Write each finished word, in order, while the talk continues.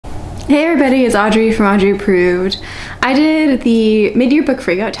Hey everybody, it's Audrey from Audrey Approved. I did the mid-year book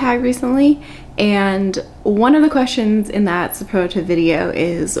freakout tag recently, and one of the questions in that superlative video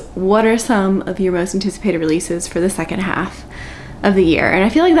is, what are some of your most anticipated releases for the second half of the year? And I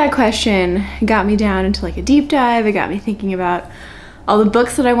feel like that question got me down into like a deep dive. It got me thinking about all the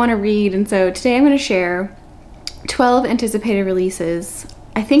books that I want to read, and so today I'm going to share 12 anticipated releases.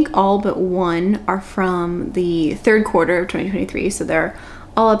 I think all but one are from the third quarter of 2023, so they're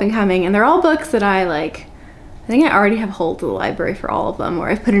all up and coming, and they're all books that I like. I think I already have hold to the library for all of them, or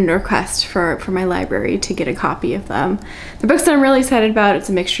I've put in a request for my library to get a copy of them. The books that I'm really excited about, it's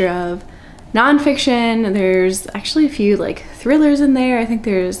a mixture of nonfiction. There's actually a few like thrillers in there. I think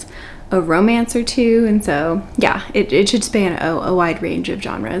there's a romance or two, and so yeah, it should span a wide range of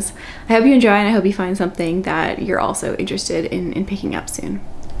genres. I hope you enjoy, and I hope you find something that you're also interested in picking up soon.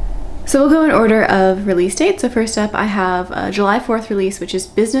 So we'll go in order of release date. So first up, I have a July 4th release, which is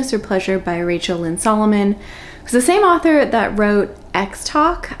Business or Pleasure by Rachel Lynn Solomon. It's the same author that wrote X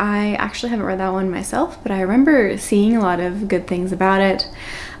Talk. I actually haven't read that one myself, but I remember seeing a lot of good things about it.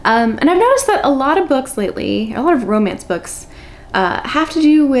 And I've noticed that a lot of books lately, a lot of romance books, have to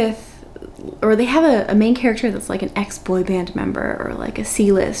do with, or they have a main character that's like an ex-boy band member, or like a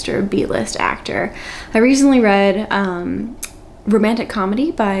C-list or a B-list actor. I recently read Romantic Comedy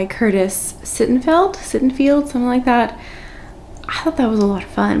by Curtis Sittenfeld, something like that. I thought that was a lot of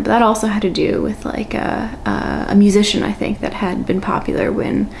fun, but that also had to do with like a musician, I think, that had been popular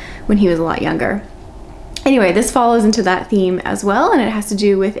when he was a lot younger. Anyway, this follows into that theme as well, and it has to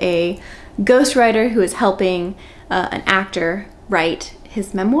do with a ghostwriter who is helping an actor write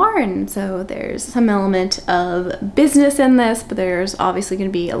his memoir, and so there's some element of business in this, but there's obviously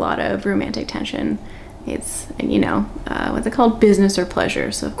going to be a lot of romantic tension. It's, you know, what's it called? Business or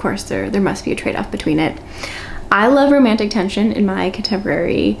pleasure. So of course there must be a trade-off between it. I love romantic tension in my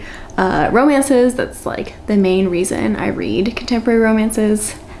contemporary romances. That's like the main reason I read contemporary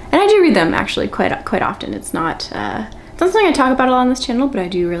romances. And I do read them actually quite often. It's not something I talk about a lot on this channel, but I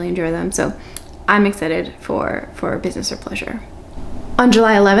do really enjoy them. So I'm excited for Business or Pleasure. On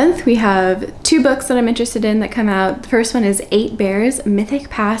July 11th, we have two books that I'm interested in that come out. The first one is 8 Bears, Mythic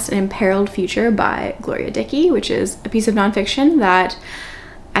Past and Imperiled Future by Gloria, Dickie, which is a piece of nonfiction that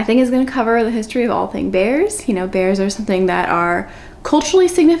I think is going to cover the history of all things bears. You know, bears are something that are culturally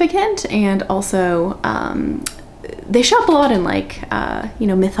significant, and also they show up a lot in like, you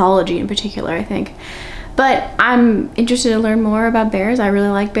know, mythology in particular, I think. But I'm interested to learn more about bears. I really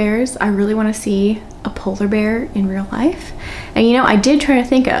like bears. I really want to see a polar bear in real life. And you know, I did try to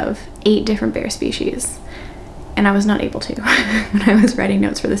think of 8 different bear species, and I was not able to when I was writing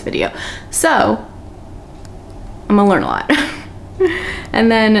notes for this video. So I'm gonna learn a lot.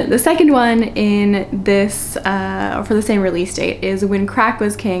 And then the second one in this, for the same release date, is When Crack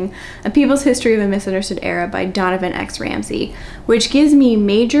Was King, A People's History of a Misunderstood Era by Donovan x Ramsey, which gives me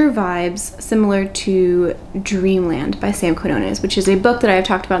major vibes similar to Dreamland by Sam Quinones, which is a book that I've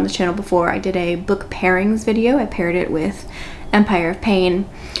talked about on this channel before. I did a book pairings video. I paired it with Empire of Pain.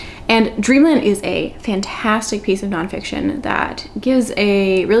 And Dreamland is a fantastic piece of nonfiction that gives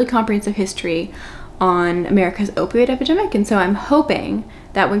a really comprehensive history on America's opioid epidemic, and so I'm hoping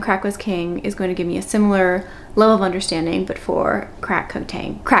that When Crack Was King is going to give me a similar level of understanding, but for crack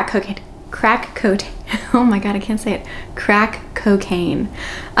cocaine. Oh my god, I can't say it. Crack cocaine.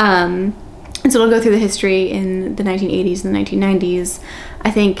 And so it'll go through the history in the 1980s and the 1990s. I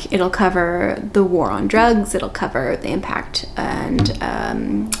think it'll cover the war on drugs. It'll cover the impact and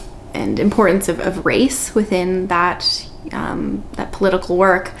importance of race within that political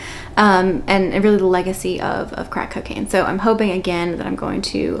work, and really the legacy of crack cocaine. So I'm hoping again that I'm going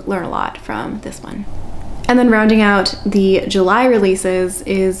to learn a lot from this one. And then rounding out the July releases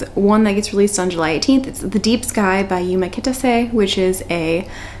is one that gets released on July 18th. It's The Deep Sky by Yume Kitasei, which is a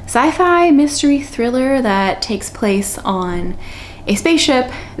sci-fi mystery thriller that takes place on a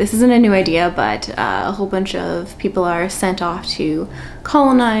spaceship. This isn't a new idea, but a whole bunch of people are sent off to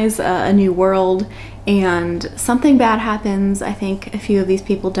colonize a new world, and something bad happens. I think a few of these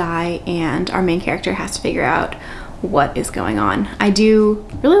people die, and our main character has to figure out what is going on. I do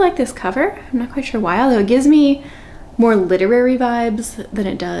really like this cover. I'm not quite sure why, although it gives me more literary vibes than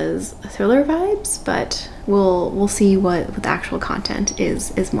it does thriller vibes, but we'll see what the actual content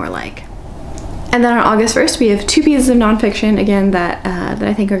is more like. And then on August 1st, we have 2 pieces of nonfiction, again, that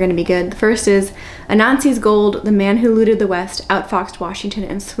I think are going to be good. The first is Anansi's Gold, The Man Who Looted the West, Outfoxed Washington,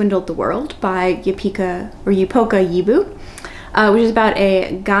 and Swindled the World by Yepoka Yeebo, which is about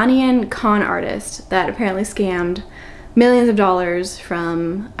a Ghanaian con artist that apparently scammed millions of dollars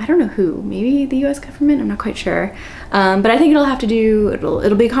from, I don't know who, maybe the US government, I'm not quite sure. But I think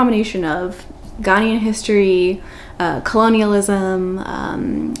it'll be a combination of Ghanaian history, colonialism,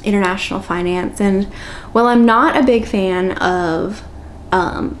 international finance. And while I'm not a big fan of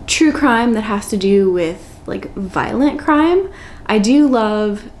true crime that has to do with like violent crime, I do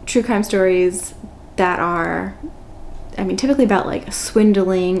love true crime stories that are, I mean, typically about like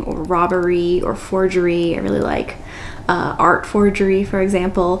swindling or robbery or forgery. I really like art forgery, for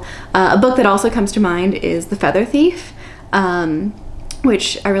example. A book that also comes to mind is The Feather Thief,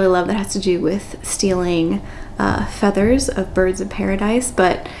 which I really love, that has to do with stealing feathers of birds of paradise.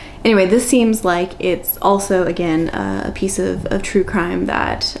 But anyway, this seems like it's also, again, a piece of true crime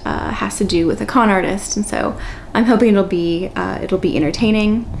that has to do with a con artist, and so I'm hoping it'll be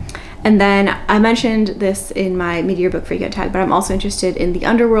entertaining. And then I mentioned this in my mid-year book freakout tag, but I'm also interested in The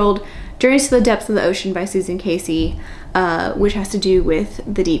Underworld, Journeys to the Depths of the Ocean by Susan Casey, which has to do with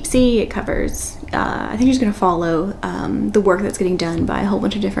the deep sea. It covers, I think she's going to follow the work that's getting done by a whole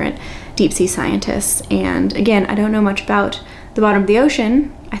bunch of different deep sea scientists. And again, I don't know much about the bottom of the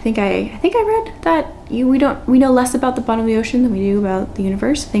ocean. I think I read that we know less about the bottom of the ocean than we do about the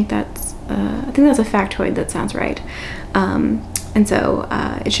universe. I think that's a factoid that sounds right. And so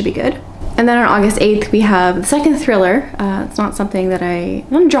it should be good. And then on August 8th, we have the second thriller. It's not something that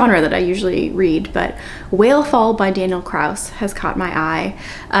not a genre that I usually read, but Whalefall by Daniel Kraus has caught my eye.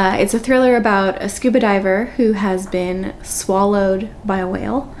 It's a thriller about a scuba diver who has been swallowed by a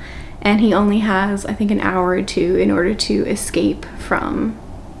whale, and he only has, I think, an hour or two in order to escape from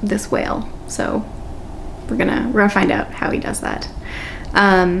this whale. So we're gonna find out how he does that.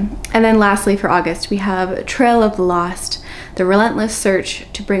 And then lastly for August, we have Trail of the Lost, The Relentless Search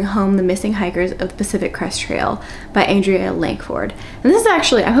to Bring Home the Missing Hikers of the Pacific Crest Trail by Andrea Lankford. And this is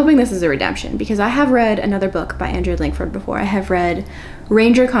actually, I'm hoping this is a redemption, because I have read another book by Andrea Lankford before. I have read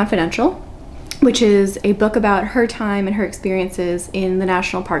Ranger Confidential, which is a book about her time and her experiences in the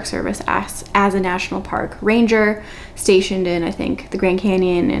National Park Service as a National Park Ranger, stationed in, I think, the Grand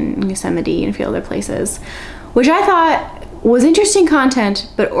Canyon and Yosemite and a few other places, which I thought was interesting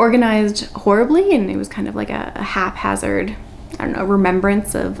content, but organized horribly, and it was kind of like a haphazard, I don't know,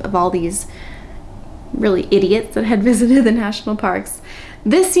 remembrance of all these really idiots that had visited the national parks.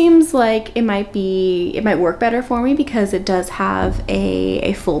 This seems like it might work better for me because it does have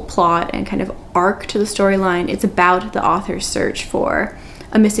a full plot and kind of arc to the storyline. It's about the author's search for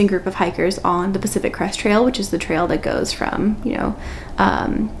a missing group of hikers on the Pacific Crest Trail, which is the trail that goes from,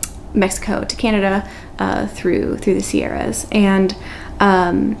 Mexico to Canada through the Sierras. And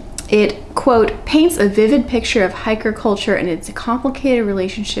it, quote, paints a vivid picture of hiker culture and its complicated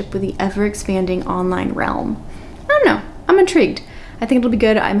relationship with the ever-expanding online realm. I don't know, I'm intrigued. I think it'll be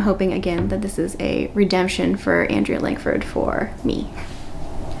good. I'm hoping, again, that this is a redemption for Andrea Lankford for me.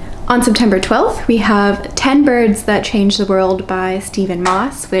 On September 12th, we have 10 Birds That Changed the World by Stephen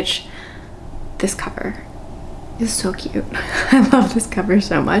Moss, which, this cover is so cute. I love this cover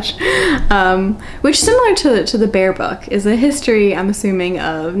so much. Which, similar to the Bear book, is a history, I'm assuming,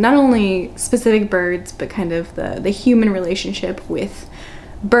 of not only specific birds, but kind of the human relationship with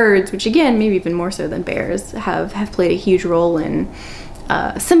birds, which again, maybe even more so than bears, have played a huge role in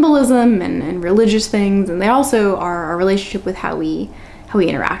symbolism and religious things, and they also are our relationship with how we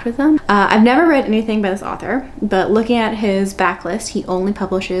interact with them. I've never read anything by this author, but looking at his backlist, he only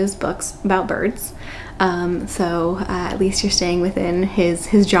publishes books about birds. So at least you're staying within his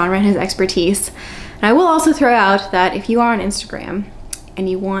genre and his expertise. And I will also throw out that if you are on Instagram and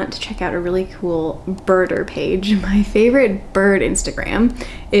you want to check out a really cool birder page, my favorite bird Instagram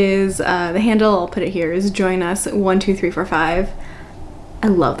is, the handle, I'll put it here, is joinus12345. I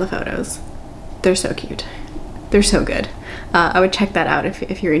love the photos. They're so cute. They're so good. I would check that out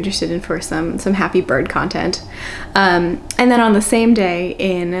if you're interested in for some happy bird content. And then on the same day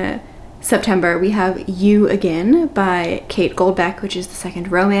in September, we have You Again by Kate Goldbeck, which is the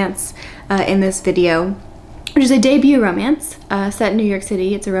second romance in this video, which is a debut romance set in New York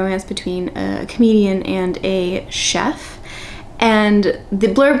City. It's a romance between a comedian and a chef, and the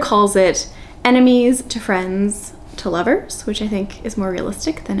blurb calls it enemies to friends to lovers, which I think is more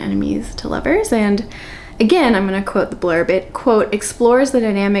realistic than enemies to lovers. And again, I'm going to quote the blurb. It, quote, explores the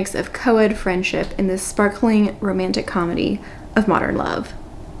dynamics of co-ed friendship in this sparkling romantic comedy of modern love.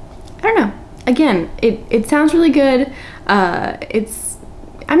 I don't know. Again, it sounds really good. I'm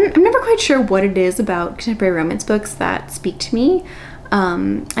never quite sure what it is about contemporary romance books that speak to me.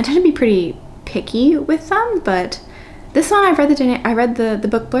 I tend to be pretty picky with them, but this one I read the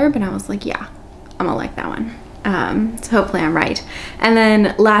book blurb and I was like, yeah, I'm gonna like that one. So hopefully I'm right. And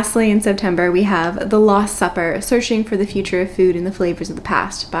then lastly in September we have The Lost Supper, Searching for the Future of Food and the Flavors of the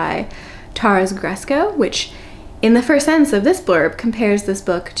Past by Taras Gresco, which in the first sentence of this blurb compares this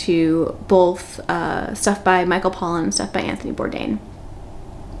book to both stuff by Michael Pollan and stuff by Anthony Bourdain.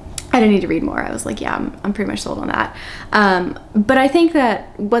 I didn't need to read more. I was like, yeah, I'm pretty much sold on that. But I think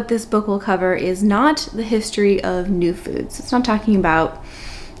that what this book will cover is not the history of new foods. It's not talking about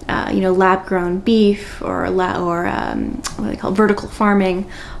lab-grown beef or what they call vertical farming.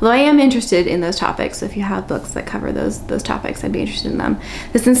 Although I am interested in those topics. So if you have books that cover those topics, I'd be interested in them.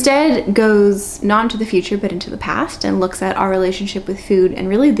 This instead goes not into the future, but into the past and looks at our relationship with food and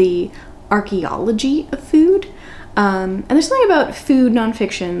really the archaeology of food. And there's something about food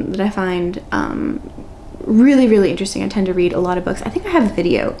nonfiction that I find really, really interesting. I tend to read a lot of books. I think I have a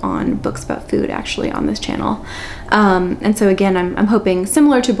video on books about food actually on this channel. And so again, I'm hoping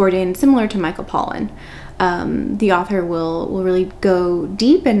similar to Bourdain, similar to Michael Pollan, the author will really go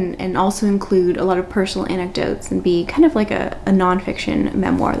deep and also include a lot of personal anecdotes and be kind of like a nonfiction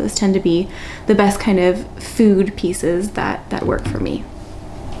memoir. Those tend to be the best kind of food pieces that work for me.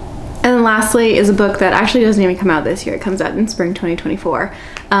 And then lastly is a book that actually doesn't even come out this year. It comes out in spring 2024.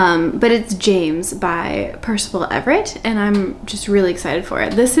 But it's James by Percival Everett, and I'm just really excited for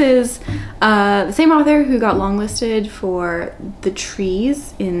it. This is the same author who got longlisted for The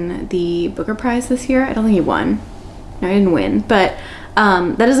Trees in the Booker Prize this year. I don't think he won. No, he didn't win. But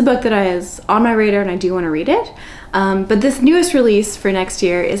that is a book that is on my radar and I do want to read it. But this newest release for next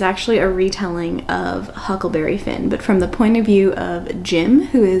year is actually a retelling of Huckleberry Finn, but from the point of view of Jim,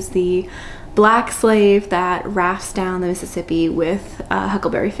 who is the black slave that rafts down the Mississippi with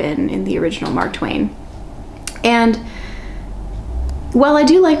Huckleberry Finn in the original Mark Twain. And while I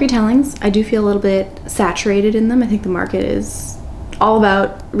do like retellings, I do feel a little bit saturated in them. I think the market is all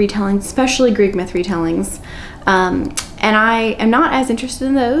about retellings, especially Greek myth retellings. And I am not as interested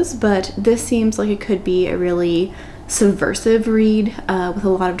in those, but this seems like it could be a really subversive read with a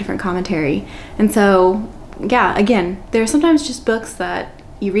lot of different commentary. And so, yeah, again, there are sometimes just books that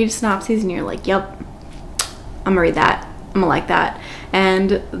you read a synopsis and you're like, yep, I'm gonna read that. I'm gonna like that.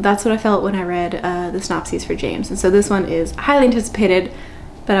 And that's what I felt when I read the synopsis for James. And so this one is highly anticipated,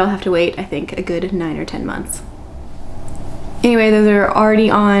 but I'll have to wait, I think, a good 9 or 10 months. Anyway, those are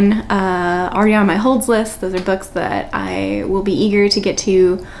already on my holds list. Those are books that I will be eager to get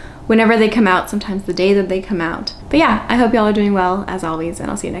to whenever they come out, sometimes the day that they come out. But yeah, I hope y'all are doing well as always,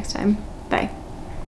 and I'll see you next time. Bye.